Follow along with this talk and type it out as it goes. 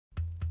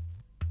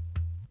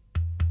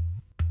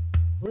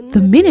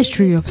The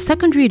Ministry of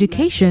Secondary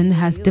Education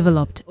has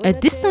developed a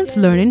distance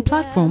learning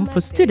platform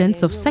for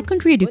students of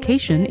secondary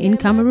education in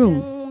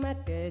Cameroon.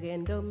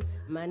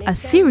 A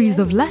series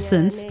of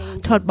lessons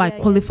taught by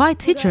qualified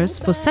teachers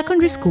for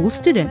secondary school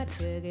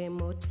students.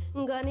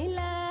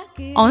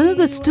 Under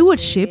the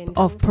stewardship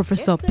of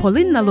Professor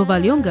Pauline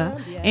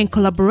Nalovalyonga, in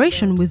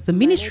collaboration with the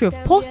Ministry of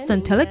Posts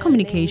and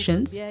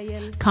Telecommunications,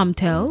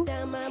 CAMTEL,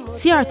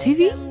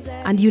 CRTV,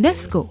 and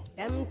UNESCO.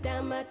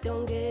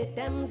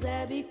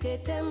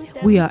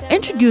 We are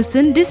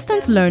introducing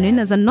distance learning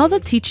as another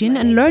teaching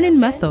and learning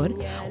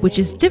method which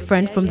is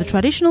different from the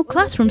traditional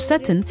classroom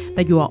setting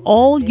that you are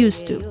all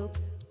used to.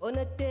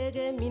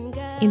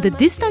 In the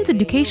distance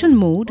education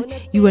mode,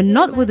 you are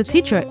not with the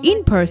teacher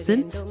in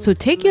person, so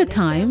take your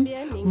time,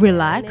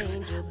 relax,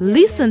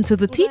 listen to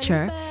the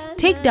teacher,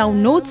 take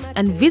down notes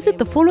and visit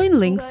the following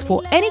links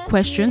for any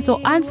questions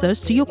or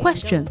answers to your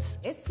questions.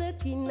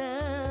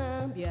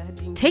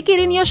 Take it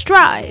in your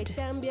stride.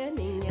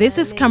 This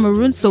is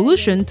Cameroon's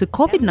solution to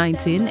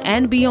COVID-19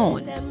 and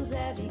beyond.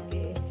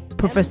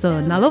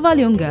 Professor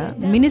Nalovalyonga,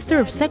 Minister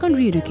of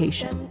Secondary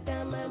Education.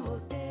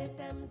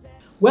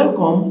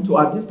 Welcome to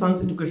our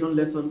distance education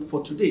lesson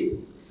for today.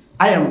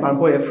 I am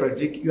Banboye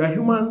Frederick, your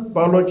human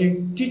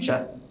biology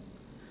teacher.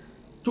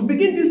 To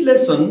begin this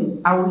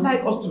lesson, I would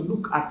like us to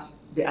look at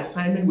the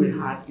assignment we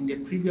had in the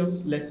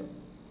previous lesson.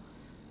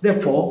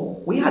 Therefore,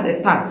 we had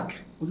a task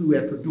which we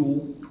were to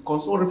do to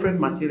consult reference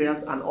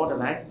materials and all the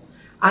like.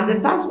 And the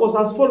task was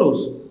as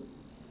follows.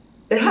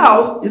 A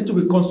house is to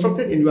be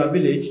constructed in your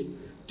village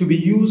to be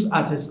used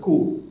as a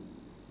school.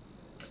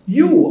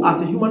 You,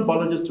 as a human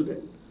biology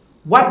student,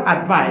 what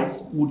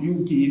advice would you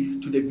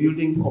give to the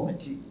building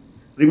committee?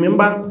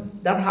 Remember,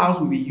 that house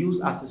will be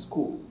used as a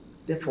school.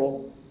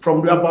 Therefore,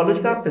 from your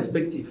biological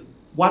perspective,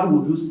 what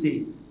would you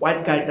say?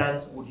 What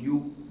guidance would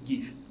you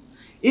give?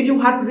 If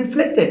you had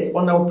reflected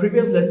on our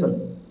previous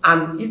lesson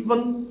and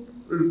even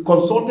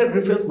consulted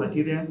reference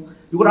material,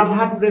 you would have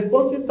had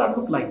responses that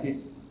look like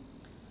this.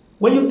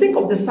 When you think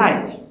of the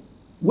site,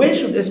 where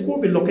should a school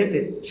be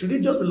located? Should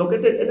it just be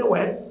located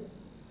anywhere?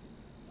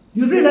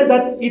 You realize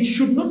that it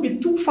should not be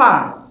too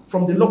far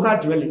from the local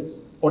dwellings.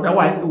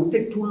 Otherwise, it will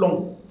take too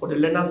long for the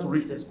learners to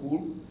reach the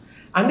school.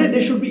 And then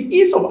there should be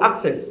ease of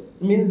access.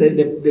 I mean,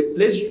 the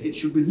place, it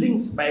should be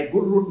linked by a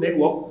good road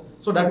network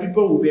so that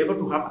people will be able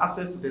to have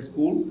access to the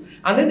school.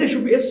 And then there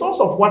should be a source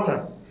of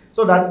water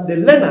so that the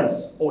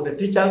learners or the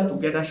teachers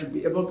together should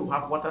be able to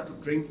have water to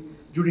drink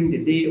during the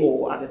day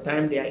or at the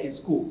time they are in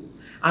school.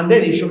 And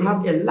then it should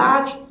have a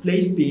large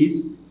play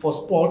space for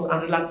sports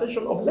and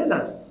relaxation of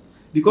learners,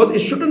 because it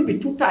shouldn't be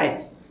too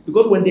tight,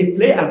 because when they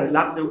play and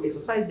relax, they will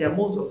exercise their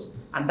muscles,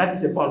 and that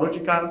is a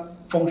biological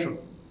function.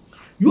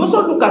 You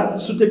also look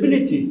at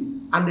suitability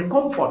and the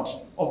comfort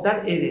of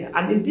that area,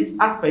 and in this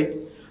aspect,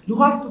 you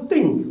have to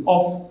think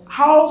of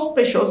how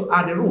spacious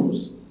are the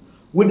rooms.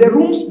 Will the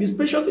rooms be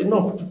spacious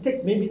enough to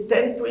take maybe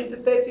 10, 20,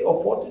 30, or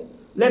 40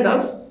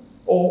 learners?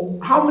 Or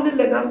how many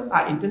learners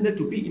are intended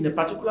to be in a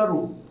particular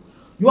room?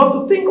 You have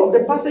to think of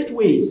the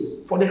passageways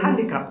for the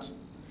handicapped.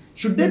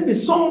 Should there be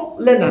some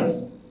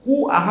learners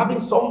who are having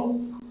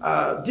some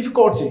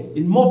difficulty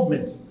in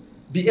movement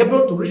be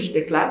able to reach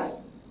the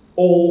class?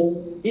 Or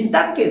in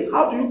that case,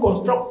 how do you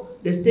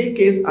construct the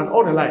staircase and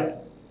all the like?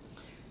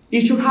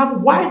 It should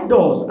have wide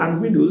doors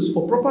and windows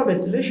for proper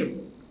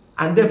ventilation,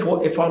 and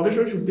therefore a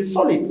foundation should be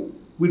solid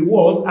with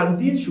walls, and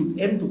these should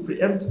aim to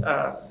preempt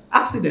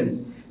accidents.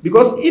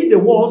 Because if the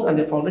walls and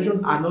the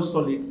foundation are not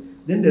solid,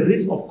 then the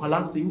risk of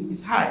collapsing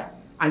is high.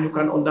 And you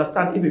can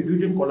understand if a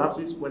building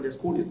collapses when the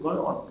school is going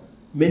on,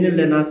 many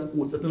learners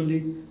will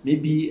certainly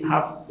maybe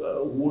have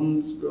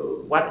wounds,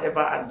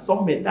 whatever, and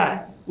some may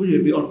die, which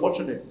will be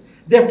unfortunate.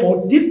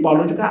 Therefore, this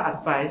biological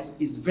advice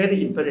is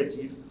very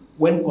imperative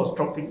when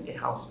constructing a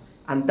house.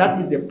 And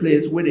that is the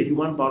place where the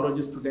human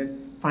biology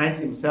student finds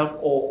himself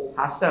or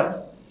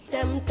herself.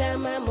 And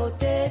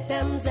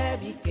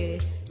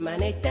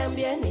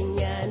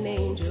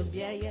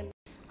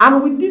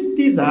with this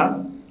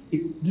teaser,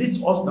 it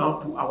leads us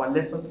now to our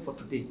lesson for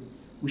today.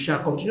 We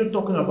shall continue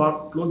talking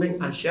about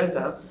clothing and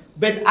shelter,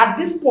 but at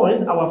this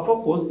point, our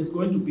focus is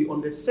going to be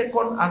on the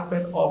second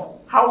aspect of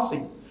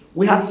housing.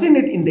 We have seen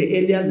it in the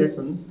earlier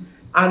lessons,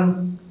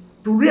 and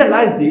to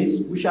realize this,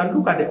 we shall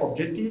look at the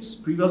objectives,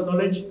 previous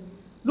knowledge,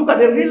 look at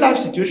the real-life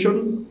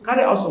situation,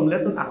 carry out some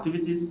lesson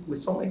activities with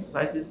some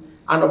exercises,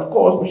 and of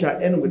course, we shall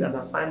end with an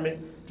assignment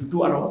to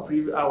do our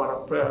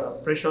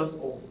precious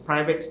or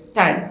private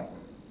time.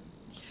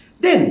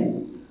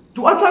 Then,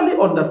 to actually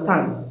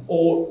understand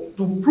or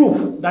to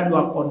prove that you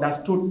have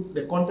understood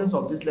the contents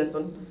of this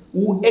lesson,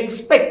 we will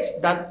expect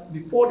that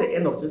before the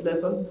end of this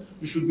lesson,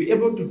 you should be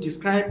able to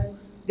describe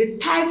the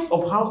types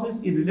of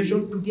houses in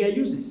relation to their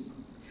uses.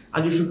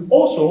 And you should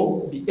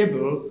also be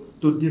able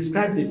to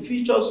describe the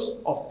features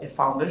of a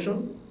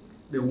foundation,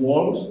 the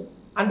walls,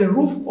 and the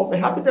roof of a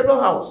habitable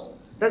house.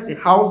 That's a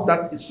house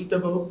that is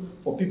suitable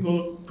for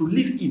people to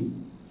live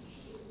in.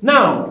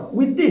 Now,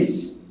 with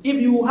this, if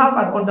you have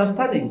an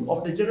understanding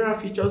of the general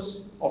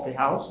features of a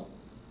house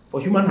for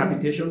human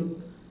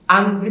habitation,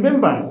 and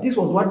remember, this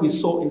was what we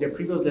saw in the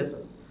previous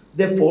lesson.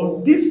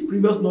 Therefore, this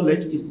previous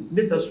knowledge is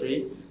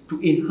necessary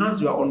to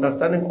enhance your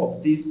understanding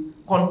of this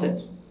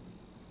content.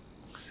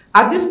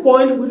 At this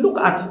point, we look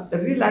at a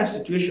real-life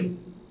situation.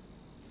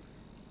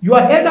 Your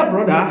elder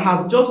brother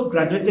has just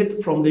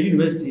graduated from the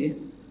university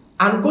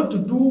and got to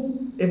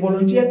do a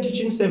volunteer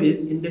teaching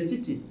service in the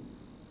city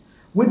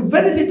with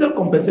very little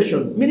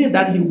compensation, meaning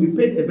that he will be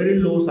paid a very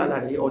low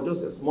salary or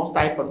just a small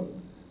stipend.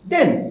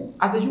 Then,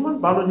 as a human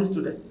biology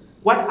student,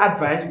 what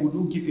advice would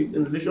you give him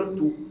in relation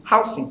to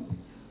housing?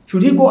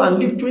 Should he go and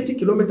live 20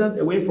 kilometers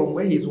away from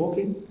where he is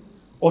working?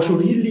 Or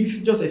should he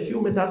live just a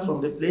few meters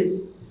from the place?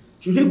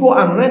 Should he go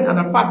and rent an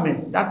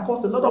apartment that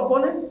costs a lot of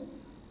money?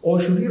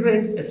 Or should he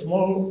rent a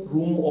small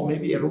room or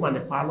maybe a room and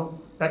a parlor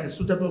that is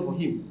suitable for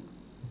him?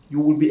 You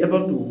will be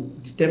able to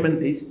determine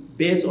this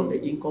based on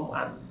the income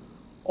and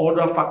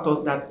other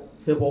factors that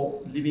favor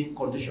living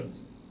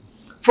conditions.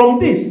 From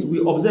this, we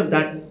observe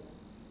that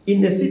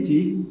in the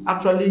city,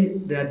 actually,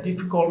 there are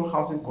difficult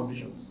housing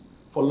conditions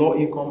for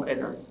low-income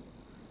earners.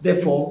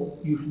 Therefore,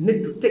 you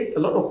need to take a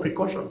lot of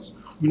precautions.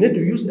 You need to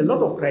use a lot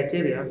of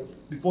criteria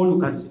before you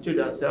can situate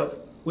yourself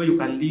where you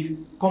can live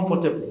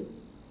comfortably.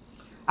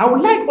 I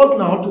would like us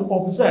now to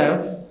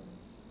observe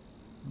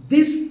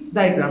this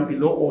diagram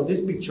below or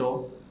this picture,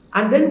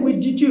 and then we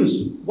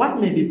deduce what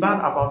may be bad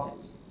about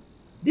it.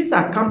 These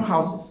are camp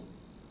houses.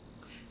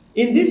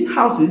 In these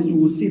houses, you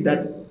will see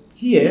that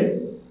here,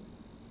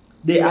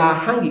 they are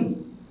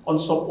hanging on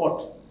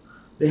support.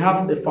 They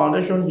have the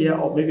foundation here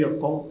or maybe of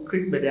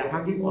concrete, but they are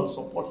hanging on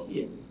support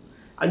here.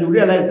 And you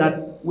realize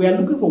that we are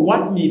looking for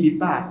what may be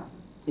bad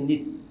in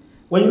it.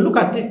 When you look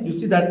at it, you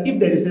see that if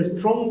there is a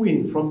strong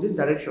wind from this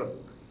direction,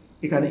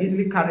 it can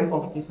easily carry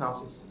off these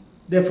houses.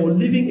 Therefore,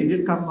 living in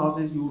these camp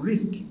houses, you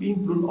risk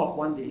being blown off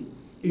one day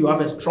if you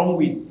have a strong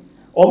wind.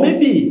 Or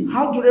maybe,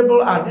 how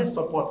durable are these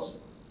supports?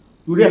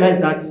 You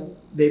realize that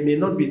they may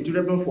not be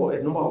durable for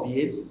a number of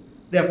years.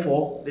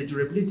 Therefore, the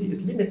durability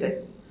is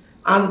limited.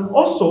 And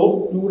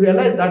also, you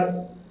realize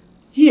that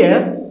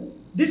here,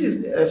 this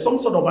is some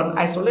sort of an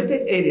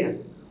isolated area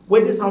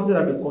where these houses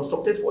have been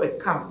constructed for a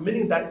camp,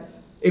 meaning that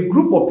a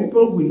group of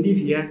people will live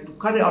here to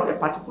carry out a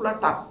particular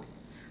task.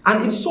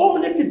 And if so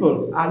many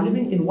people are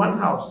living in one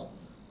house,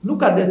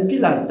 look at the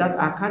pillars that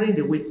are carrying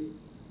the weight.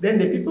 Then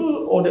the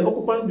people or the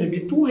occupants may be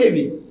too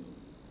heavy.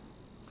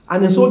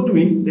 And in so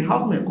doing, the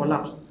house may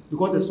collapse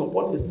because the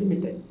support is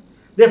limited.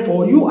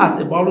 Therefore, you as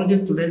a biology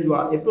student,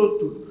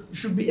 you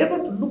should be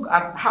able to look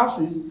at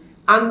houses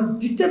and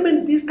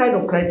determine this kind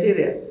of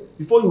criteria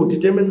before you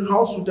determine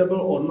how suitable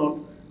or not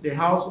the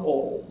house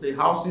or the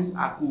houses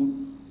are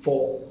good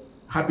for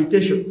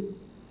habitation.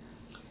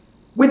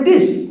 With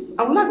this,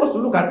 I would like us to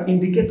look at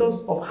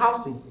indicators of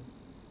housing.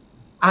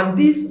 And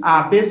these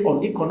are based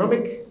on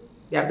economic,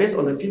 they are based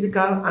on the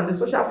physical and the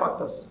social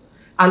factors.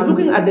 And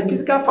looking at the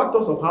physical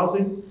factors of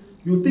housing,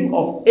 you think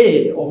of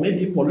air or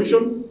maybe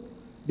pollution,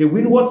 the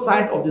windward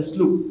side of the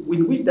slope,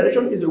 in which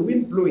direction is the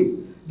wind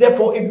blowing.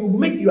 Therefore, if you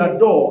make your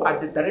door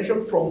at the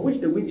direction from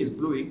which the wind is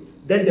blowing,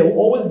 then there will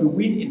always be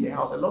wind in the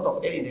house, a lot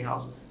of air in the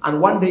house.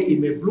 And one day it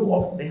may blow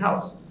off the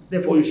house.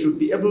 Therefore, you should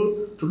be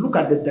able to look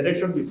at the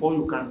direction before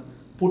you can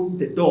put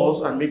the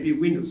doors and maybe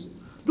windows.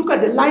 Look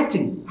at the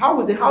lighting. How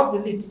will the house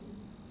be lit?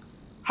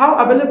 How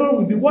available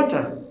will be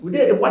water? Will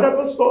there be a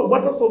water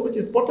source which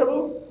is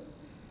potable?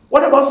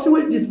 What about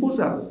sewage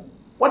disposal?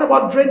 What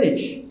about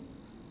drainage?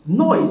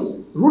 Noise,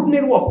 road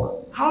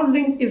network. How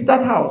linked is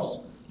that house?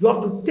 You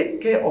have to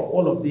take care of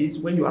all of these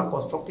when you are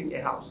constructing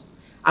a house.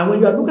 And when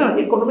you are looking at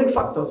economic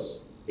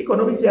factors,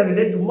 economics here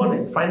related to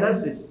money,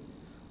 finances.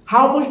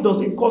 How much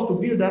does it cost to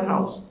build that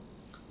house?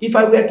 If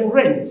I were to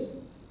rent,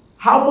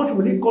 how much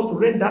will it cost to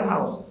rent that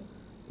house?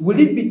 Will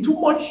it be too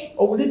much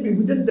or will it be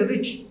within the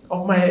reach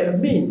of my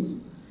means?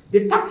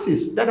 The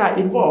taxes that are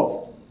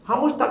involved,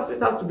 how much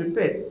taxes has to be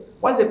paid?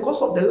 What is the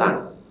cost of the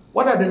land?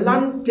 What are the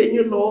land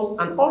tenure laws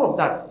and all of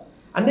that?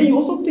 And then you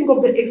also think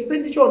of the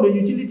expenditure on the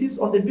utilities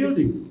on the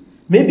building.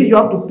 Maybe you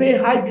have to pay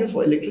high bills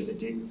for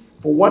electricity,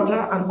 for water,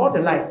 and all the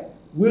like.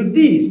 Will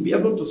these be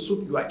able to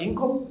suit your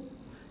income?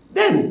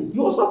 Then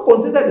you also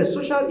consider the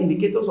social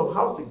indicators of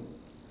housing.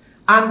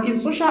 And in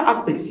social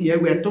aspects here,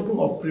 we are talking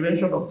of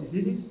prevention of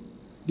diseases,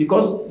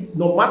 because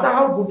no matter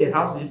how good the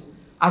house is,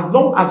 as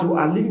long as you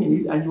are living in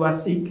it and you are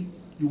sick,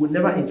 you will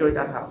never enjoy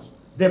that house.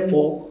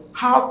 Therefore,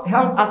 health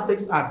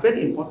aspects are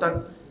very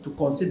important to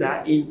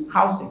consider in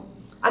housing.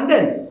 And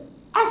then,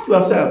 ask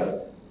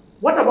yourself,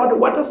 what about the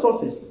water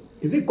sources?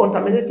 Is it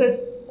contaminated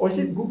or is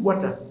it good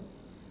water?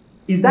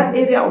 Is that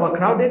area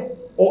overcrowded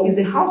or is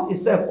the house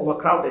itself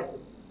overcrowded?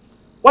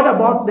 What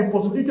about the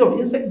possibility of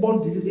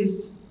insect-borne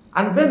diseases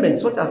and vermin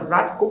such as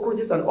rats,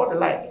 cockroaches, and all the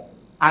like?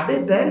 Are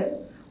they there?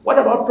 What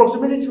about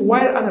proximity to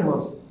wild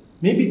animals?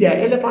 Maybe there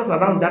are elephants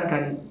around that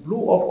can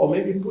blow off or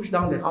maybe push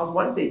down the house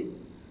one day.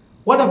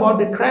 What about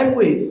the crime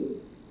wave?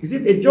 Is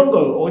it a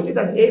jungle or is it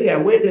an area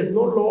where there's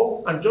no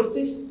law and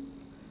justice?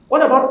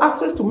 What about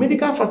access to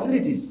medical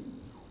facilities?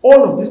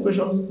 All of these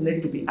questions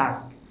need to be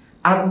asked.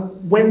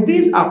 And when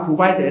these are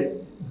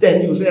provided,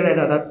 then you realize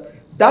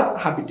that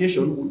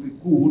habitation will be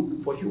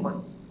good for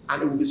humans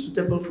and it will be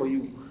suitable for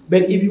you.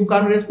 But if you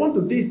can respond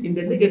to this in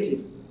the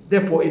negative,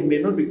 therefore it may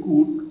not be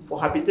good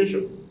for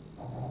habitation.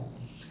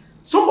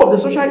 Some of the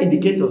social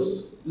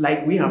indicators,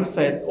 like we have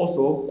said,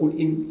 also could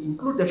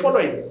include the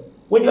following.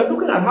 When you are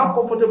looking at how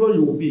comfortable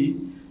you will be,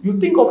 you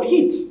think of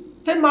heat,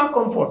 thermal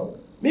comfort.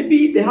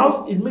 Maybe the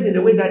house is made in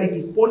a way that it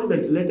is poorly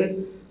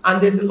ventilated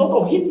and there's a lot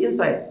of heat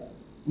inside.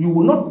 You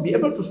will not be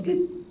able to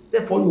sleep.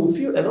 Therefore, you will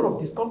feel a lot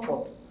of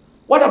discomfort.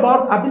 What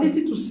about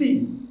ability to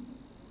see?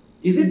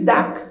 Is it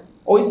dark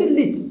or is it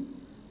lit?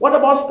 What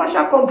about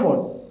spatial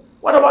comfort?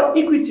 What about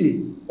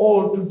equity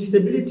or to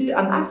disability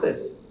and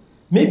access?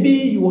 Maybe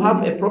you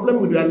have a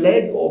problem with your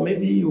leg, or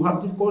maybe you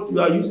have difficulty, you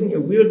are using a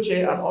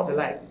wheelchair and all the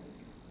like.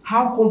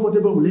 How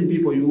comfortable will it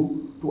be for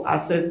you to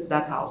access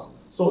that house?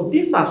 So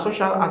these are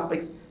social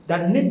aspects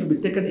that need to be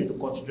taken into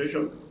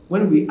consideration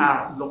when we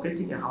are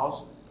locating a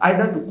house,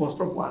 either to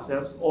construct for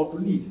ourselves or to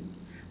live.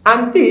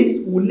 And this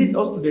will lead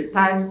us to the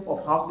type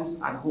of houses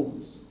and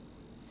homes.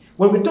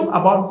 When we talk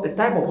about the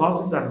type of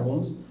houses and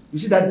homes, you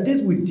see that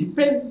this will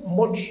depend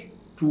much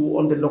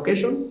on the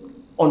location,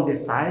 on the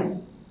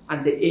size,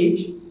 and the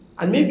age,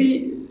 and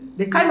maybe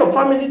the kind of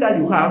family that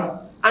you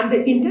have, and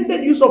the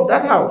intended use of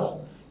that house.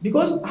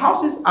 Because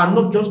houses are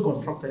not just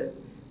constructed,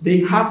 they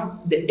have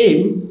the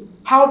aim,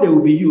 how they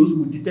will be used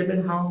will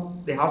determine how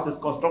the house is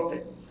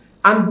constructed.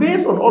 And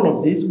based on all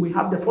of this, we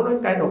have the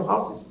following kind of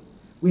houses.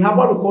 We have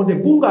what we call the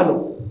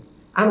bungalow.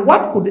 And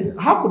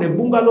how could a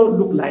bungalow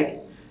look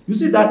like? You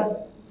see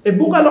that a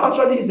bungalow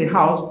actually is a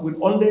house with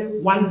only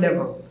one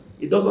level.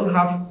 It doesn't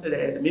have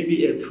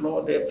maybe the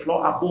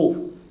floor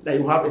above, that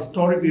you have a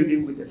story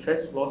building with the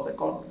first floor,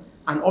 second,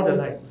 and other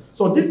like.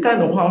 So this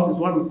kind of house is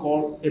what we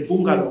call a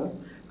bungalow.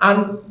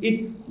 And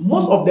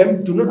most of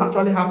them do not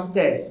actually have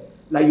stairs,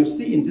 like you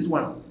see in this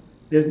one.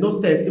 There's no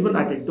stairs, even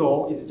at the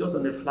door, it's just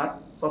on a flat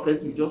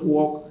surface. You just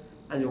walk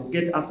and you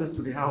get access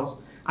to the house.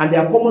 And they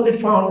are commonly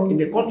found in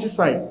the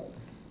countryside,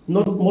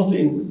 not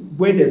mostly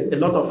where there's a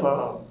lot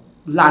of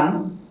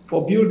land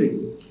for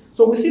building.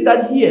 So we see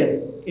that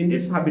here, in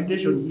this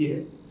habitation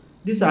here,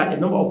 these are a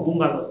number of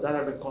bungalows that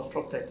have been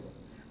constructed.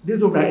 This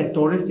looks like a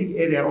touristic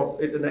area,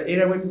 or an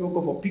area where people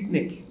go for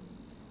picnic.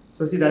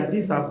 So see that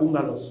these are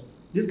bungalows.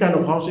 These kind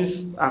of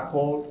houses are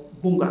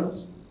called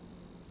bungalows.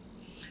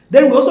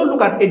 Then we also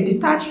look at a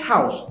detached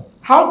house.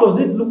 How does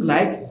it look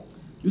like?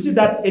 You see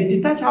that a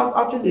detached house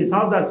actually is a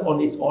house that's on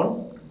its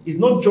own. It's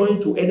not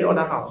joined to any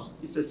other house.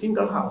 It's a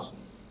single house.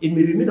 It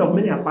may be made of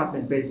many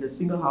apartments, but it's a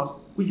single house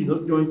which is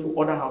not joined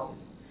to other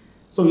houses.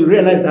 So you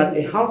realize that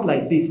a house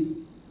like this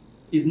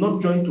is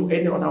not joined to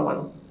any other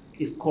one.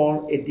 It's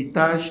called a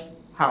detached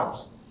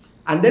house.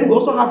 And then we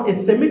also have a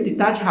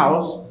semi-detached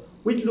house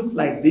which looks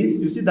like this.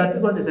 You see that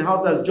this one is a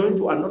house that's joined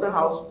to another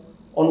house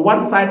on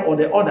one side or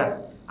the other.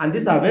 And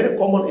these are very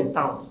common in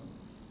towns.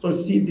 So you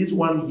see this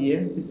one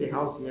here, this is a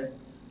house here.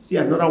 See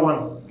another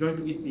one joined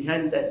to it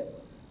behind there.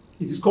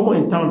 It is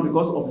common in town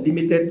because of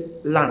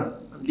limited land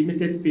and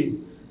limited space.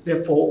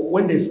 Therefore,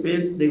 when there's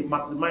space, they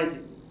maximize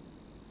it.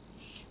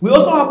 We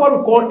also have what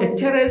we call a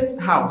terraced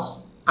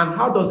house. And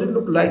how does it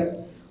look like?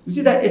 You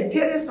see that a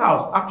terraced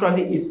house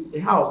actually is a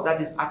house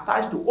that is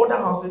attached to other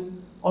houses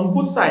on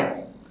both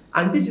sides.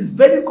 And this is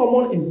very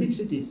common in big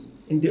cities,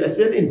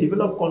 especially in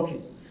developed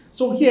countries.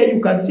 So here you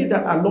can see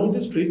that along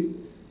the street,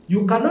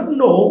 you cannot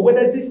know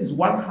whether this is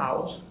one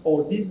house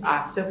or these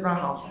are several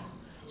houses.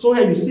 So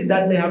here you see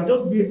that they have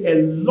just built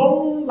a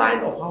long line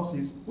of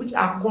houses which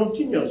are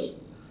continuous.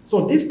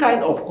 So this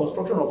kind of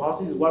construction of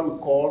houses is what we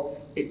call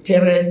a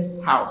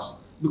terraced house,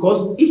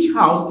 because each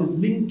house is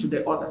linked to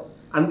the other.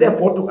 And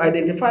therefore, to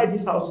identify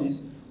these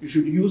houses, you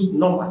should use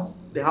numbers.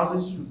 The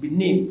houses should be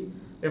named.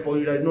 Therefore,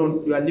 you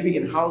are living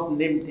in house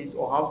name this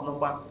or house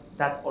number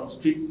that on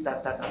street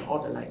that and all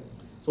the like.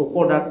 So we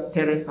call that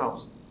terrace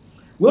house.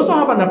 We also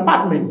have an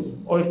apartment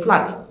or a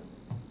flat.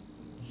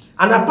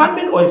 An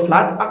apartment or a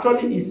flat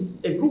actually is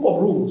a group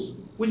of rooms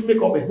which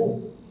make up a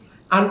home.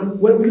 And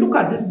when we look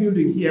at this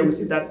building here, we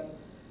see that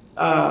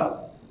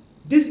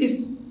this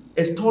is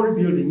a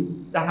story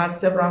building that has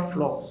several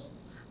floors.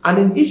 And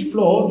in each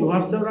floor, you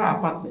have several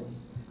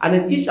apartments. And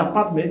in each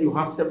apartment, you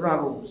have several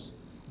rooms.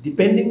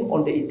 Depending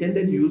on the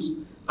intended use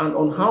and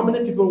on how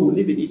many people will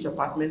live in each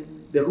apartment,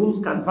 the rooms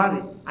can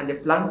vary and the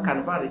plan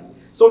can vary.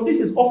 So this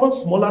is often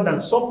smaller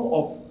than some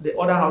of the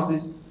other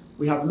houses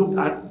we have looked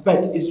at,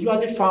 but it's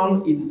usually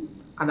found in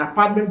an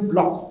apartment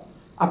block.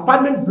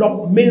 Apartment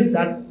block means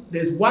that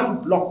there's one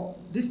block.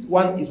 This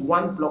one is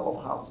one block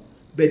of house,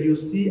 but you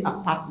see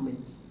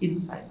apartments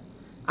inside.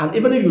 And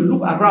even if you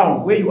look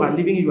around where you are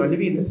living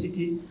in the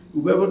city,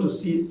 you'll be able to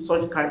see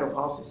such kind of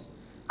houses.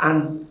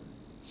 And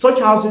such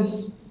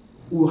houses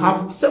will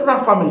have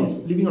several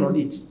families living on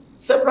it.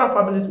 Several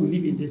families will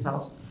live in this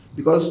house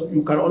because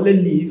you can only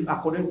live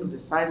according to the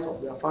size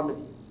of your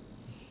family.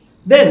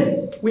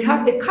 Then we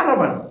have a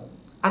caravan.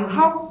 And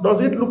how does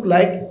it look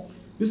like?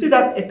 You see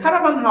that a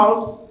caravan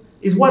house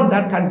is one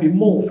that can be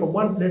moved from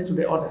one place to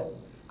the other.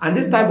 And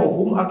this type of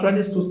home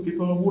actually suits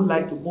people who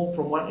like to move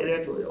from one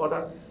area to the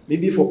other,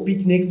 maybe for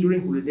picnics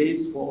during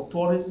holidays, for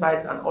tourist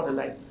sites and other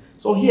like.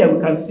 So here we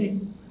can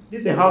see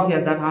This is a house here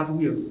that has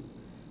wheels.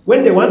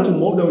 When they want to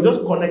move, they will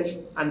just connect,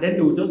 and then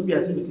it will just be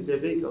as if it is a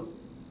vehicle.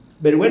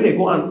 But when they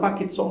go and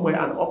park it somewhere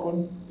and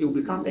open, it will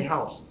become a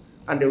house,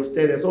 and they will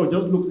stay there. So it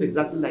just looks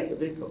exactly like a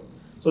vehicle.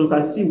 So you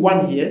can see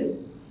one here.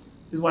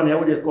 This one here,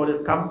 which is called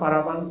a camp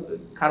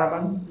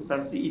caravan. You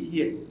can see it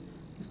here.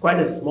 It's quite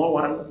a small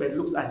one, but it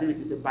looks as if it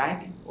is a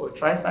bike or a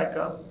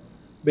tricycle.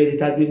 But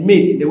it has been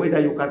made in the way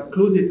that you can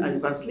close it and you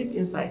can sleep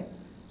inside.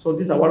 So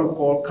these are what we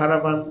call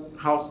caravan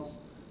houses.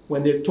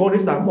 When the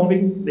tourists are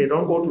moving, they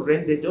don't go to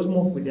rent, they just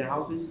move with their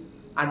houses,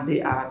 and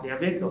they are their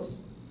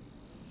vehicles.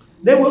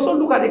 Then we also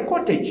look at a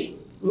cottage.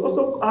 We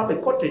also have a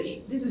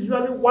cottage. This is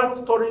usually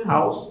one-story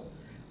house,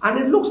 and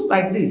it looks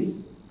like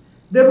this.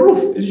 The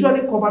roof is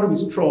usually covered with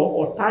straw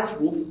or thatched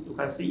roof. You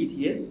can see it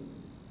here,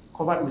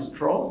 covered with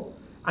straw.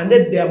 And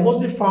then they are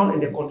mostly found in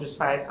the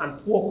countryside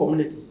and poor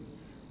communities.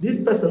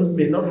 These persons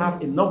may not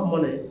have enough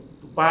money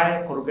to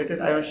buy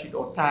corrugated iron sheet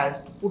or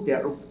tiles to put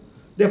their roof.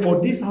 Therefore,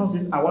 these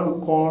houses are what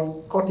we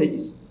call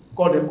cottages.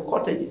 Call them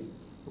cottages.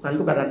 You can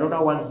look at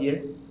another one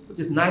here, which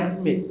is nicely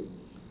made.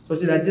 So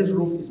see that this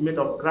roof is made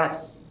of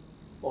grass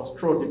or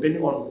straw,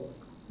 depending on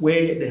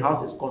where the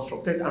house is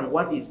constructed and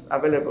what is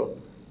available.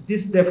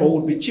 This, therefore,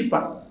 will be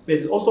cheaper, but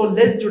it's also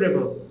less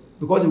durable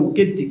because it will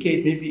get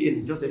decayed maybe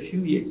in just a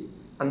few years,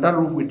 and that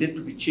roof will need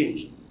to be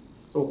changed.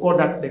 So we call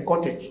that the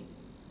cottage.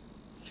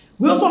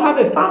 We also have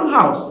a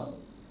farmhouse,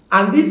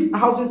 and these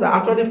houses are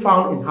actually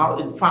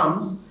found in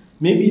farms.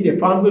 Maybe the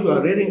farm where you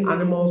are rearing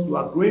animals, you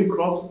are growing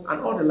crops,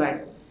 and all the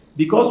like.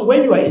 Because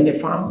when you are in the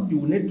farm,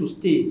 you need to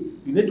stay.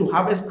 You need to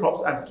harvest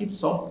crops and keep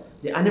some.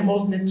 The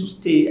animals need to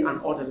stay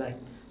and all the like.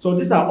 So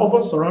these are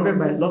often surrounded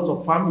by lots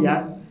of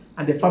farmyard,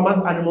 and the farmers'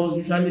 animals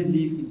usually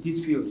live in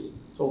these fields.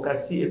 So we can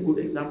see a good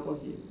example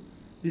here.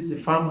 This is a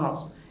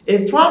farmhouse.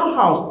 A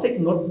farmhouse, take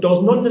note,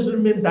 does not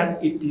necessarily mean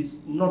that it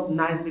is not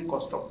nicely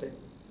constructed.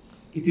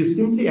 It is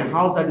simply a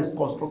house that is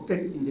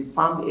constructed in the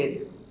farm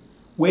area,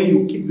 where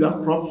you keep your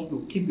crops,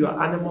 you keep your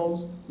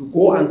animals, you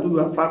go and do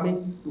your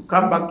farming, you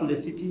come back to the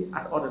city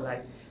and all the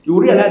like.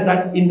 You realize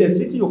that in the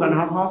city you can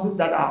have houses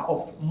that are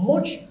of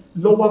much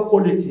lower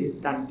quality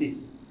than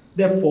this.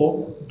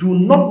 Therefore, do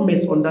not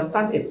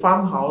misunderstand a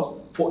farmhouse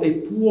for a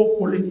poor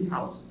quality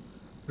house.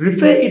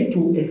 Refer it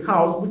to a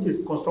house which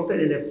is constructed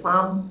in a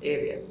farm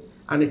area,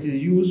 and it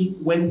is used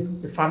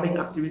when the farming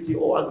activity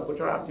or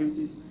agricultural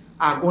activities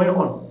are going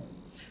on.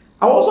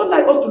 I would also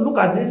like us to look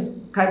at this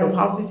kind of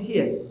houses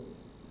here.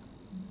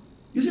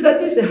 You see that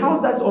this is a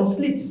house that's on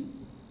slits.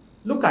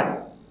 Look at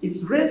it.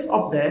 It's raised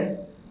up there.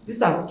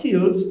 These are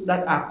stilts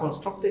that are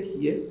constructed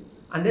here,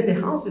 and then the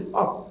house is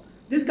up.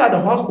 This kind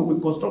of house could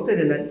be constructed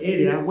in an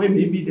area where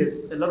maybe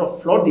there's a lot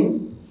of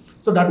flooding,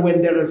 so that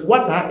when there is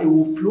water, it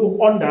will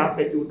flow under,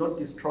 but it will not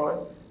destroy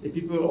the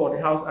people or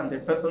the house and the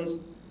persons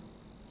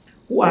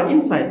who are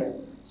inside.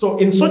 So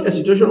in such a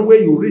situation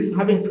where you risk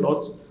having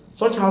floods,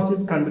 such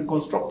houses can be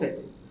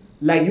constructed.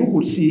 Like you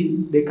could see,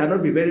 they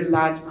cannot be very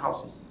large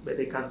houses, but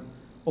they can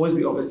always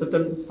be of a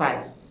certain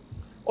size.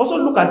 Also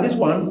look at this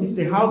one. This is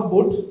a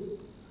houseboat.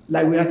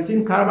 Like we have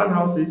seen caravan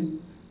houses.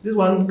 This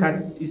one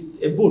is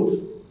a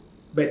boat,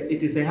 but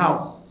it is a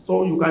house.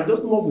 So you can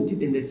just move with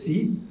it in the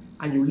sea,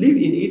 and you live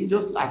in it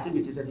just as if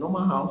it is a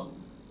normal house,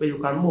 where you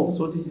can move.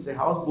 So this is a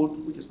houseboat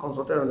which is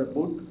constructed on a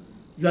boat,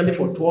 usually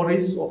for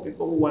tourists or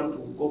people who want to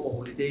go for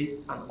holidays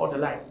and all the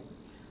like.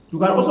 You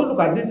can also look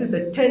at this. This is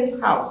a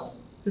tent house.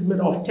 It's made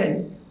of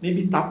tent,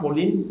 maybe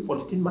tarpaulin,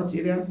 polythene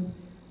material.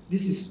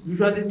 This is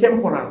usually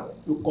temporal.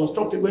 You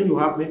construct it when you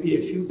have maybe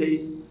a few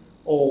days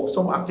or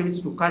some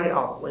activities to carry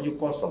out. When you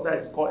construct that,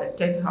 it's called a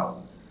tent house.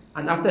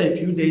 And after a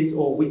few days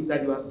or weeks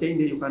that you are staying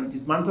there, you can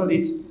dismantle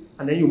it,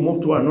 and then you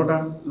move to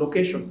another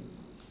location.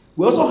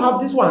 We also have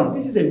this one.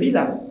 This is a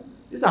villa.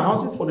 These are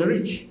houses for the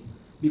rich.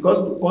 Because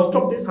to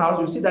construct this house,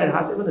 you see that it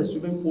has even a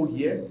swimming pool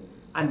here,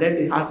 and then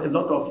it has a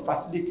lot of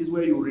facilities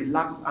where you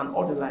relax and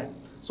all the like.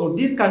 So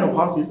these kind of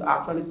houses are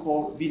actually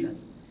called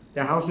villas.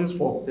 They're houses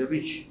for the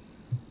rich.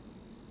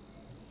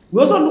 We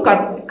also look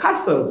at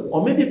castle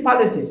or maybe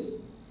palaces.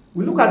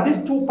 We look at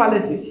these two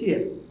palaces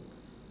here.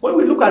 When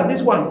we look at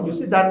this one, you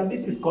see that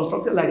this is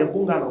constructed like a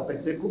bungalow.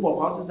 It's a group of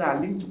houses that are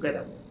linked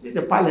together. This is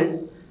a palace,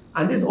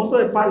 and this is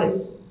also a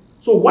palace.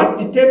 So what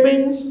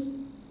determines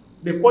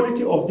the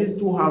quality of these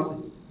two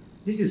houses?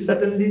 This is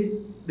certainly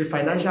the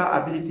financial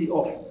ability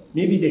of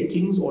maybe the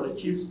kings or the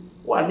chiefs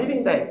who are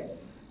living there.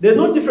 There's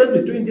no difference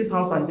between this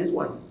house and this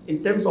one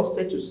in terms of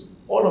status.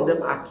 All of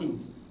them are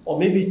kings or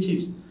maybe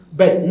chiefs.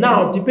 But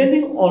now,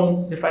 depending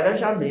on the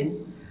financial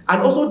means,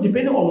 and also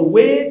depending on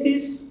where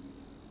these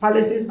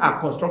palaces are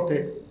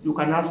constructed, you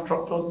can have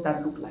structures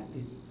that look like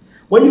this.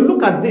 When you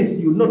look at this,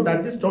 you note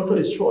that this structure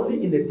is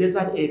surely in a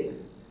desert area.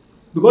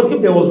 Because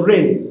if there was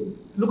rain,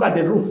 look at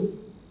the roof.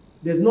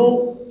 There's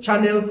no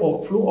channel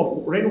for flow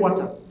of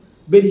rainwater.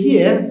 But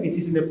here, it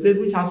is in a place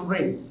which has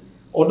rain.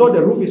 Although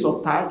the roof is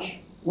of thatch,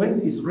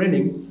 when it's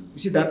raining, you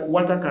see that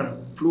water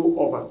can flow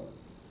over.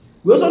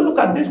 We also look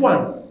at this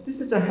one. This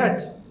is a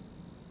hut.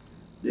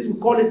 This, we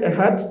call it a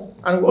hut.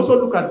 And we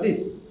also look at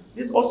this.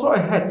 This is also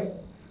a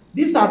hut.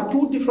 These are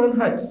two different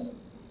huts.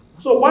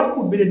 So what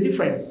could be the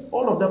difference?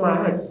 All of them are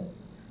huts.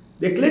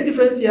 The clear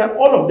difference here,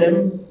 all of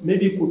them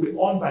maybe could be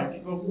owned by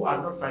people who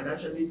are not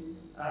financially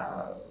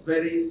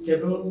very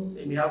stable,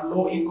 they may have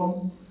low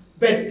income.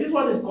 But this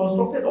one is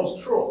constructed of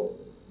straw.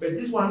 But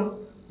this one,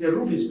 the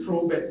roof is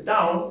straw, but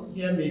down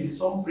here may be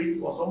some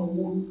brick or some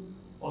wood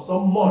or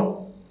some mud.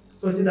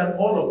 So you see that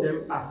all of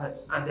them are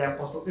huts, and they are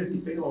constructed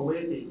depending on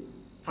where they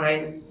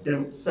find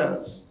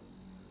themselves.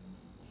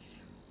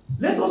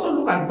 Let's also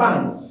look at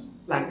barns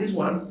like this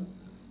one.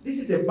 This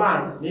is a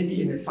barn,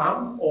 maybe in a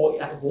farm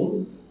or at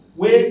home,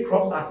 where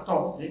crops are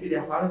stored. Maybe they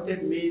have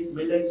harvested maize,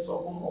 millet,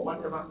 sorghum, or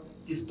whatever.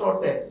 It is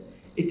stored there.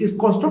 It is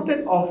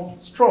constructed of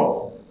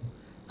straw.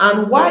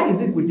 And why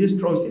is it with this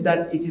straw? You see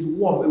that it is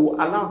warm. It will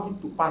allow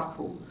heat to pass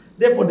through.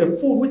 Therefore, the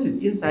food which is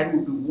inside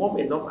will be warm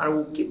enough and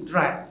will keep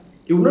dry.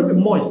 It will not be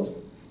moist.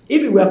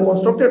 If it were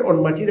constructed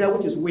on material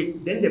which is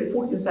wet, then the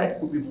food inside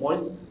could be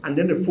moist, and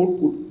then the food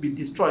could be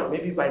destroyed,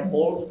 maybe by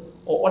mold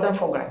or other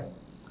fungi.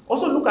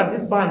 Also look at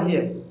this barn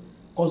here,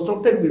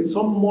 constructed with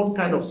some mud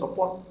kind of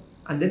support,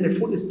 and then the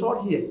food is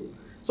stored here.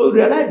 So you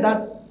realize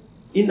that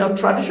in a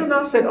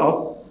traditional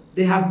setup,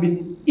 there have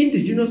been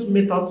indigenous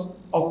methods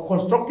of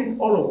constructing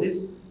all of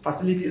these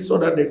facilities so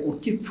that they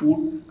could keep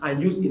food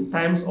and use in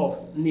times of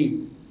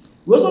need.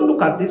 We also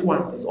look at this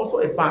one. It's also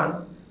a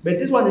barn, but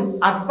this one is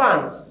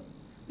advanced.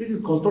 This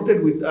is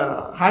constructed with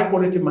high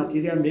quality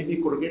material, maybe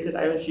corrugated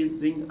iron sheets,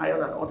 zinc,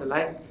 iron, and other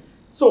like.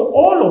 So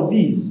all of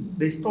these,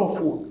 they store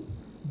food.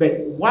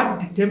 But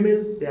what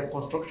determines their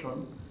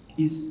construction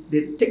is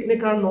the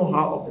technical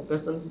know-how of the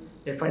persons,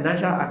 their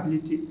financial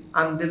ability,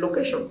 and the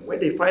location where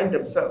they find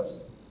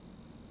themselves.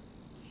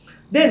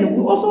 Then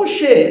we also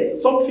share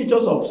some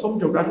features of some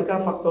geographical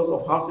factors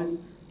of houses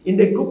in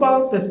the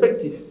global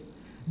perspective.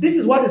 This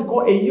is what is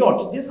called a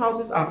yurt. These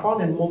houses are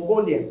found in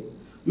Mongolia.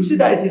 You see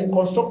that it is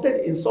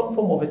constructed in some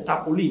form of a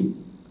tarpaulin.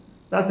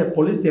 That's a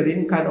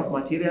polystyrene kind of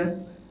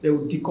material. They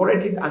will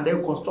decorate it and they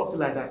will construct it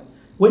like that.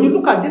 When you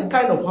look at this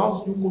kind of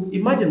house, you could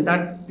imagine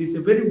that it's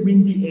a very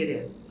windy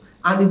area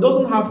and it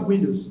doesn't have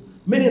windows,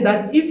 meaning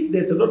that if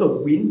there's a lot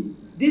of wind,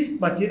 this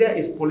material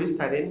is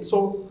polystyrene,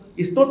 so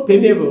it's not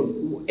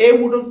permeable. Air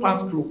wouldn't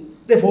pass through.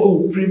 Therefore,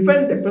 it will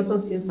prevent the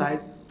persons inside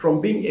from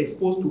being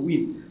exposed to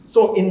wind.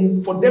 So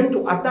for them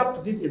to adapt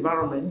to this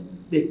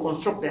environment, they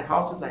construct their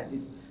houses like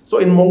this. So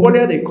in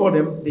Mongolia, they call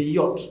them the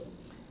yurt.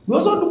 We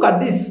also look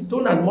at these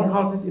stone and mud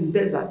houses in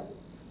desert.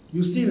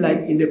 You see, like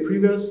in the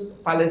previous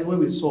palace where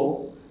we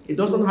saw, it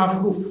doesn't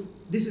have roof.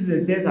 This is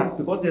a desert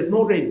because there's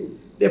no rain.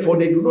 Therefore,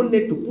 they do not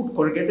need to put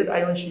corrugated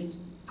iron sheets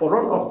for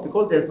runoff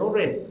because there's no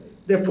rain.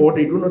 Therefore,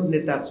 they do not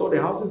need that. So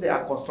the houses, they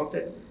are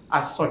constructed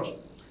as such.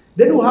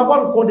 Then we have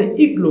what we call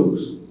the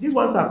igloos. These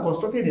ones are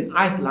constructed in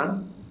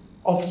Iceland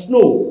of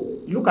snow.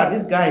 Look at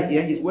this guy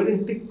here. He's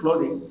wearing thick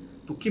clothing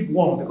to keep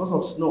warm because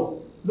of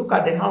snow. Look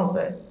at the house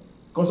there.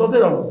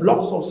 Constructed of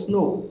blocks of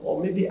snow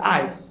or maybe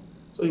ice.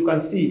 So you can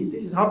see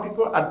this is how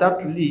people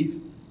adapt to live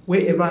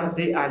wherever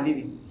they are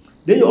living.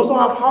 Then you also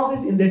have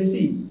houses in the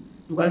sea.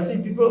 You can see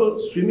people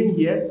swimming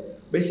here.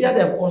 But see how they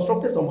have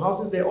constructed some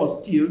houses there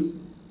on stilts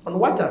on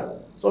water.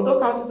 So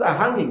those houses are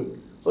hanging.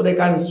 So they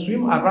can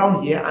swim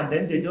around here and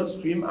then they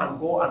just swim and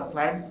go and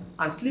climb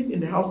and sleep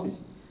in the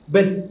houses.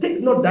 But take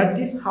note that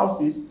these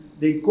houses,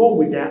 they go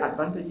with their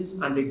advantages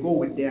and they go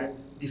with their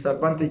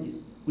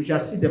disadvantages. We shall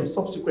see them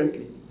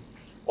subsequently.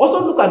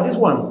 Also look at this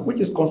one,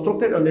 which is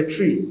constructed on a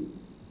tree.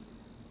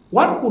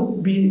 What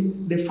could be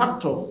the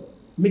factor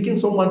making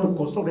someone to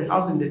construct a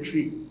house in the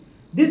tree?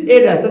 This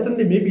area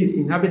certainly maybe is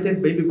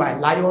inhabited maybe by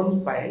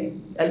lions, by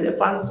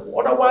elephants,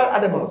 or other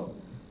wild animals.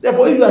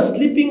 Therefore, if you are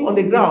sleeping on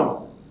the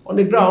ground,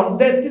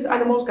 then these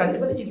animals can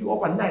even eat you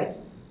up at night.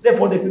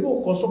 Therefore, the people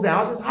who construct their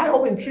houses high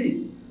up in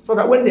trees, so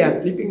that when they are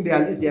sleeping,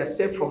 at least they are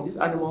safe from these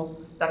animals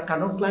that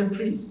cannot climb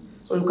trees.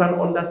 So you can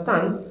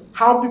understand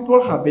how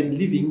people have been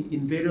living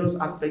in various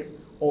aspects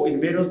or in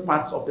various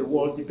parts of the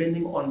world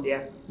depending on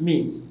their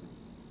means.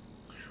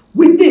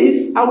 With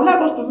this, I would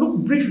like us to look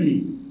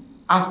briefly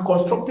at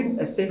constructing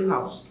a safe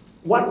house.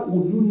 What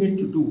would you need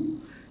to do?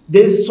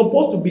 There's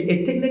supposed to be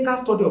a technical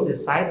study of the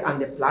site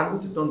and the plan,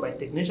 which is done by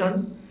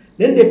technicians.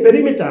 Then the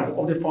perimeter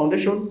of the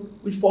foundation,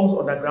 which forms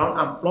underground,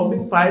 and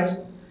plumbing pipes.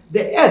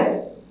 The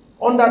earth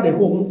under the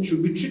home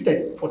should be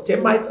treated for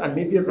termites and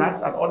maybe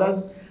rats and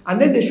others.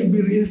 And then there should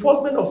be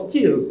reinforcement of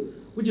steel,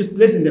 which is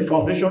placed in the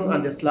foundation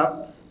and the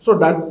slab, so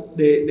that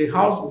the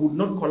house would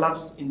not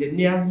collapse in the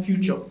near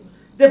future.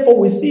 Therefore,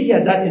 we see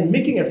here that in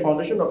making a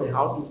foundation of a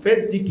house, you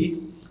first dig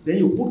it, then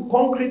you put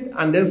concrete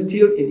and then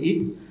steel in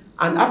it.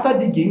 And after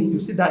digging, you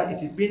see that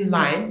it is being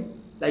lined,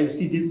 like you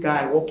see this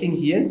guy walking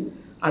here.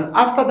 And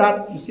after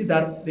that, you see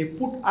that they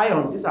put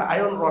iron. These are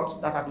iron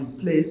rods that have been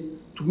placed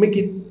to make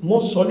it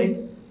more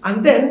solid.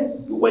 And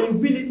then, when you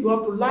build it, you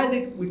have to line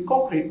it with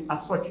concrete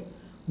as such.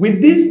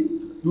 With this,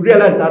 you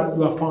realize that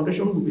your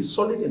foundation will be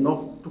solid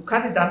enough to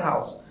carry that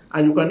house.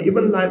 And you can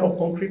even line up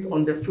concrete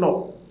on the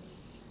floor.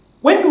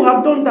 When you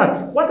have done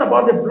that, what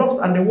about the blocks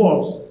and the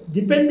walls?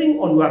 Depending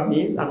on your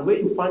means and where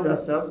you find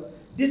yourself,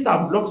 these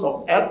are blocks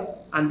of earth,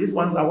 and these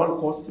ones are what we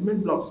call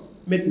cement blocks,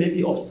 made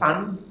maybe of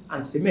sand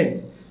and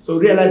cement. So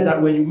realize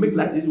that when you make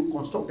like this, you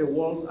construct the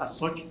walls as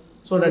such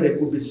so that they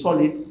could be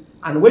solid.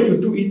 And when you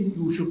do it,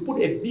 you should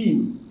put a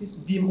beam, this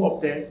beam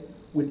up there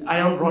with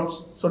iron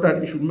rods so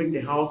that it should make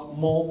the house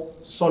more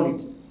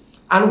solid.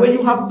 And when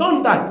you have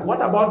done that,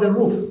 what about the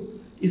roof?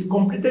 It's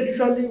completed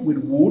usually with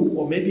wood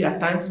or maybe at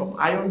times some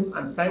iron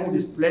and plywood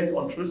is placed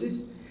on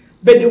trusses.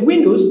 But the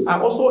windows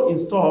are also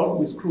installed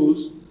with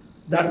screws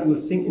that will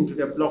sink into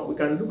the block. We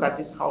can look at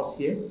this house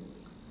here.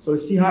 So you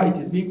see how it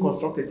is being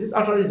constructed. This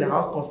actually is a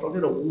house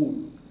constructed of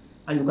wood.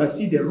 And you can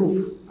see the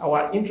roof.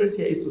 Our interest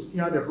here is to see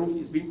how the roof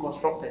is being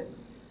constructed.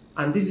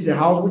 And this is a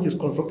house which is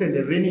constructed in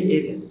the rainy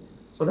area,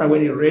 so that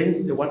when it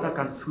rains, the water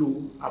can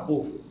flow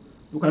above.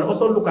 You can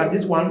also look at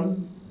this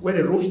one, where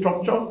the roof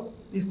structure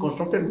is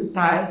constructed with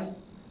tiles,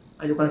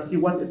 and you can see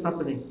what is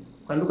happening.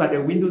 You can look at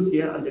the windows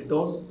here and the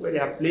doors where they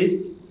are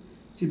placed.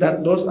 See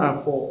that those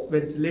are for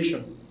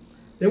ventilation.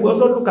 Then we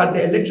also look at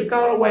the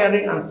electrical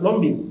wiring and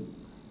plumbing.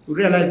 You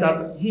realize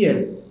that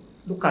here,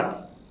 look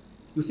at,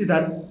 you see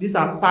that these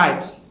are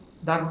pipes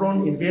that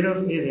run in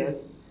various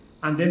areas.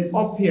 And then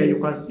up here, you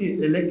can see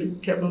the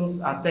electric cables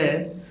are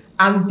there.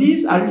 And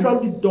these are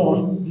usually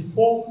done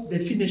before the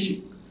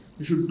finishing.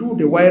 You should do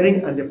the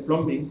wiring and the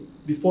plumbing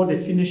before the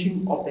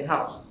finishing of the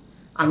house.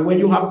 And when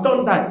you have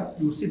done that,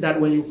 you see that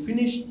when you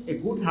finish a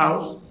good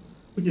house,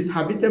 which is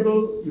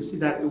habitable, you see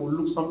that it will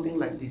look something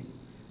like this.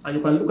 And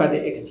you can look at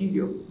the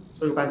exterior.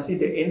 So you can see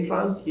the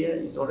entrance here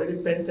is already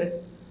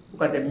painted.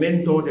 Look at the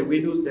main door, the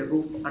windows, the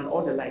roof, and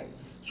all the like.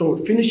 So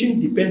finishing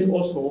depends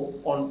also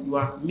on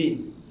your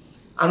means.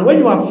 And when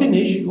you are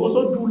finished, you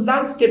also do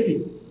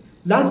landscaping.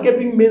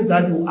 Landscaping means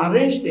that you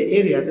arrange the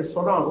area, the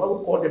surround, what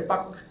we call the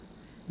back,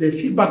 the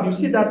feedback. You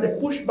see that the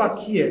pushback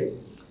here,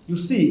 you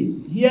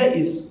see here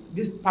is,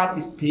 this part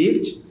is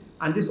paved,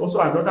 and this also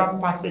another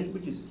passage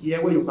which is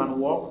here where you can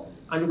walk,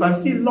 and you can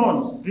see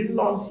lawns, green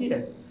lawns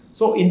here.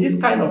 So in this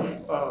kind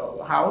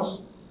of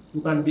house,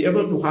 you can be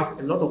able to have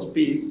a lot of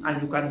space,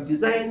 and you can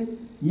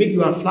design, make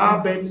your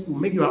flower beds, you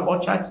make your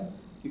orchards,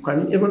 you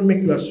can even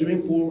make your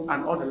swimming pool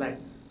and all the like.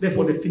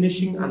 Therefore, the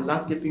finishing and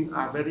landscaping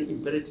are very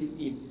imperative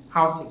in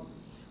housing.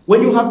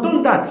 When you have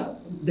done that,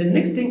 the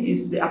next thing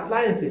is the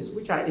appliances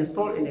which are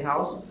installed in the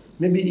house,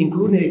 maybe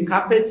including a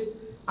carpet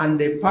and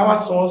the power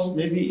source,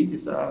 maybe it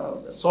is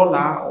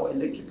solar or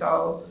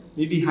electrical,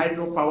 maybe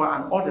hydropower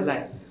and all the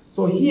like.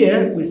 So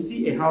here we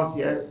see a house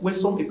here where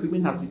some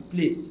equipment has been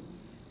placed.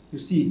 You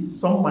see,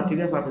 some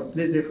materials have been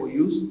placed there for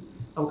use.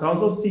 And we can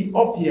also see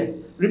up here.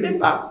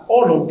 Remember,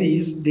 all of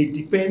these, they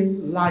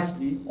depend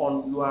largely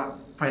on your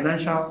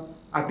financial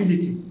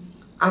ability.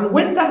 And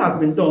when that has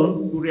been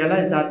done, you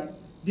realize that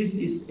this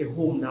is a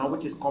home now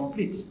which is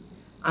complete.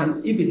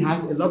 And if it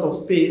has a lot of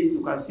space,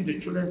 you can see the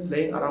children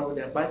playing around with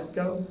their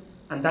bicycle,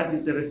 and that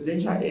is the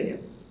residential area.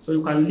 So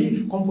you can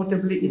live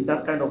comfortably in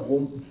that kind of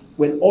home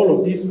when all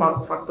of these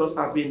factors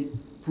have been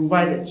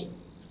provided.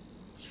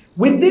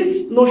 With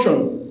this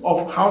notion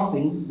of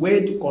housing,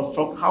 where to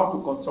construct, how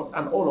to construct,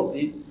 and all of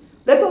this,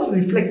 let us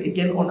reflect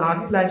again on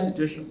our real life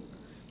situation.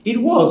 It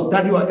was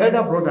that your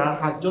elder brother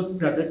has just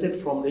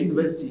graduated from the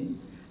university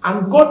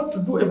and got to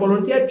do a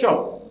volunteer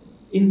job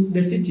in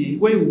the city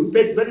where he would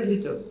pay very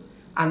little.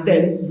 And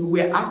then you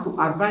were asked to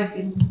advise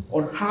him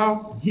on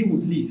how he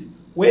would live.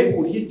 Where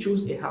could he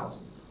choose a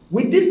house?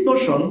 With this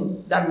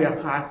notion that we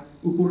have had,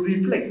 we could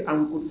reflect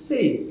and we could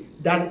say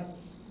that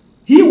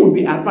he would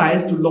be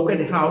advised to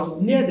locate a house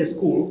near the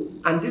school,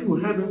 and this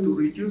will help him to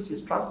reduce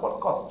his transport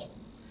cost.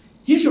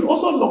 He should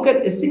also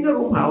locate a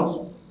single-room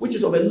house, which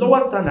is of a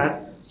lower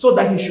standard, so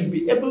that he should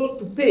be able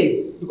to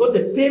pay, because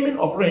the payment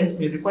of rent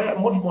may require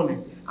much money,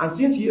 and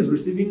since he is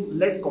receiving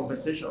less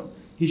compensation,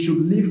 he should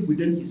live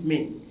within his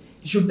means.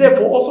 He should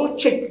therefore also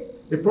check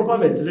the proper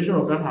ventilation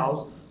of that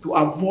house to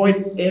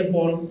avoid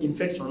airborne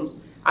infections,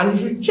 and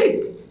he should check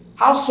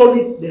how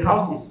solid the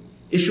house is.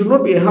 It should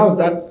not be a house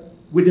that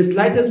with the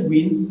slightest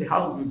wind, the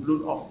house will be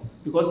blown off,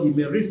 because he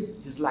may risk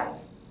his life.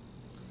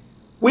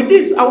 With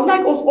this, I would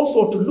like us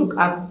also to look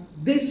at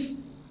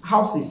these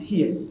houses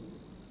here.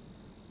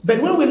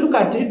 But when we look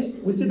at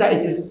it, we see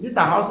that these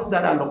are houses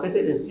that are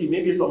located in sea,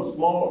 maybe some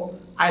small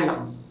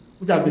islands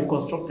which have been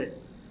constructed.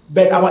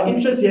 But our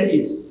interest here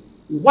is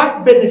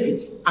what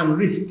benefits and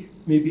risk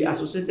may be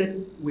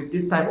associated with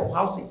this type of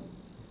housing.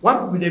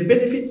 What will the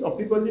benefits of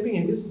people living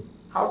in this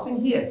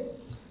housing here?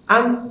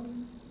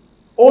 And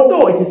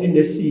although it is in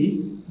the sea,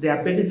 there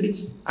are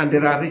benefits and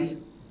there are risks.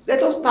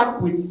 Let us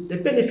start with the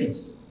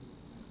benefits.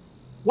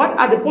 What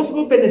are the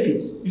possible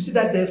benefits? You see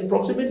that there's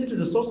proximity to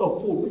the source of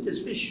food, which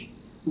is fish.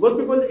 Because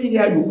people living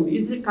here, you could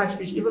easily catch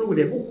fish even with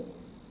a hook.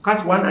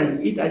 Catch one and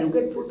you eat and you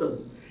get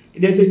protein.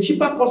 There's a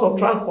cheaper cost of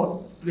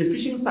transport to the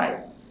fishing site,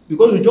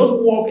 because you just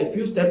walk a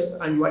few steps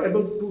and you are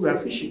able to do your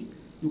fishing.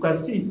 You can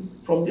see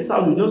from this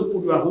house, you just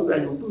put your hook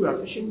and you do your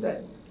fishing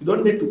there. You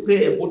don't need to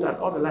pay a boat and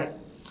all the like.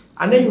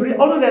 And then you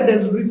also that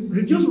there's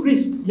reduced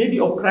risk, maybe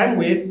of crime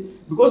wave,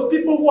 because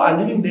people who are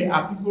living there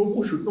are people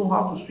who should know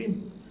how to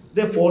swim.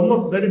 Therefore,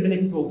 not very many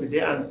people will be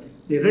there, and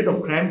the rate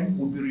of crime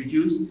will be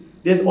reduced.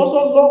 There's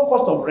also low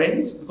cost of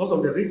rent because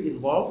of the risk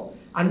involved.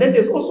 And then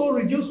there's also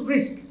reduced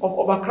risk of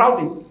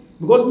overcrowding.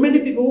 Because many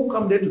people who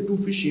come there to do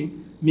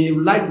fishing may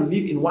like to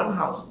live in one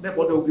house.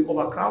 Therefore, they will be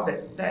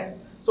overcrowded there.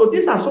 So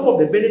these are some of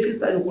the benefits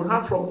that you could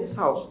have from this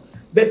house.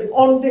 But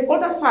on the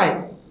other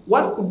side,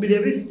 what could be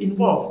the risk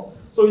involved?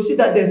 So you see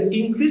that there's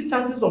increased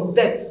chances of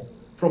death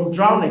from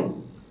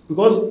drowning,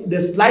 because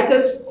the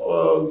slightest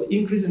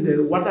increase in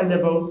the water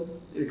level,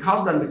 the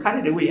house can be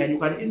carried away and you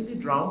can easily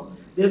drown.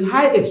 There's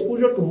high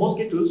exposure to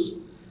mosquitoes,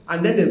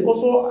 and then there's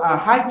also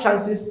high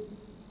chances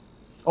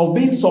of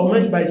being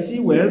submerged by sea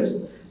waves,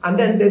 and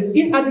then there's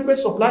inadequate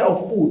supply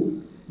of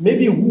food,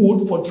 maybe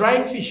wood for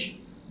drying fish,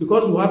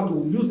 because you have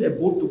to use a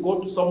boat to go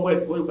to somewhere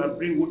before you can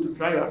bring wood to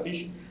dry your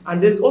fish.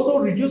 And there's also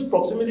reduced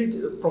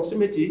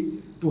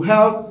proximity to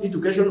health,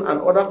 education,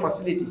 and other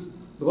facilities,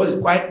 because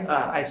it's quite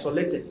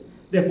isolated.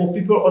 Therefore,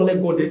 people only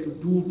go there to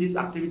do these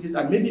activities,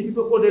 and maybe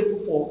people go there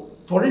too for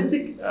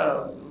touristic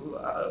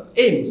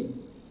aims.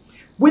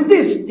 With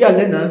this, dear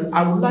learners,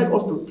 I would like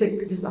us to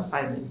take this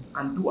assignment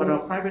and do at our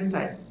private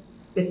time.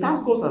 The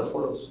task goes as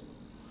follows.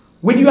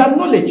 With your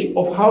knowledge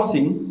of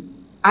housing,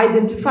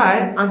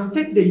 identify and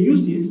state the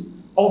uses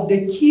of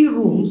the key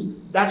rooms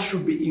that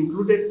should be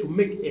included to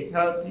make a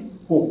healthy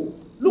home.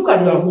 Look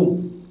at your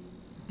home.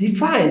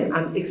 Define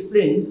and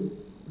explain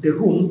the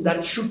rooms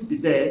that should be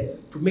there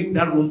to make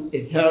that room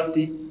a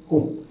healthy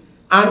home.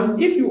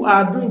 And if you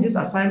are doing this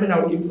assignment, I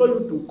will implore you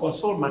to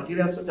consult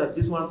materials such as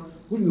this one,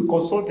 which we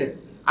consulted.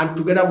 And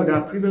together with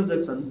our previous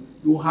lesson,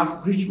 you will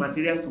have rich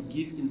materials to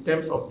give in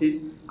terms of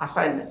this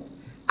assignment.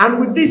 And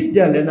with this,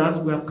 dear learners,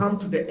 we have come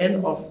to the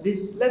end of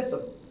this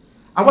lesson.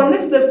 Our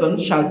next lesson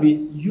shall be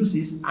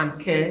uses and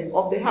care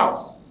of the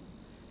house.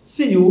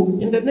 See you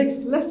in the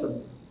next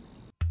lesson.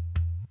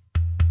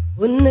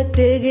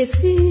 Unatege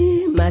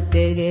si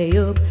matege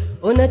yop,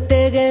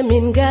 unatege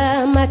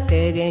minga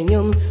matege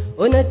nyum,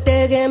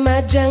 unatege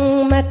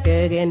majang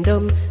matege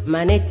ndom,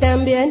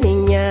 manetambia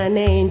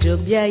ninyane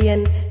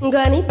njobyayen,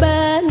 ngani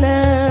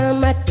bana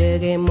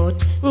matege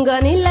mot,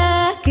 ngani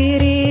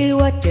lakiri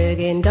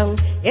watege ndong,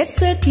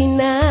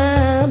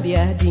 esetina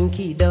bia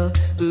dinkido,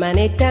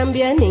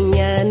 manetambia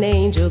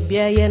ninyane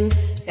njobyayen,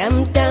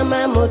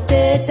 tamtama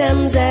mote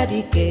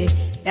tamzabike.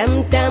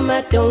 Tam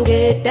tama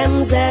tonge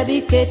tam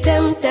zabike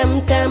tam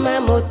tam tama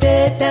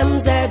mote tam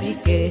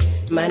zabike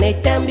mane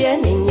tambia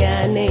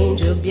ninyane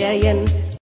njobyayen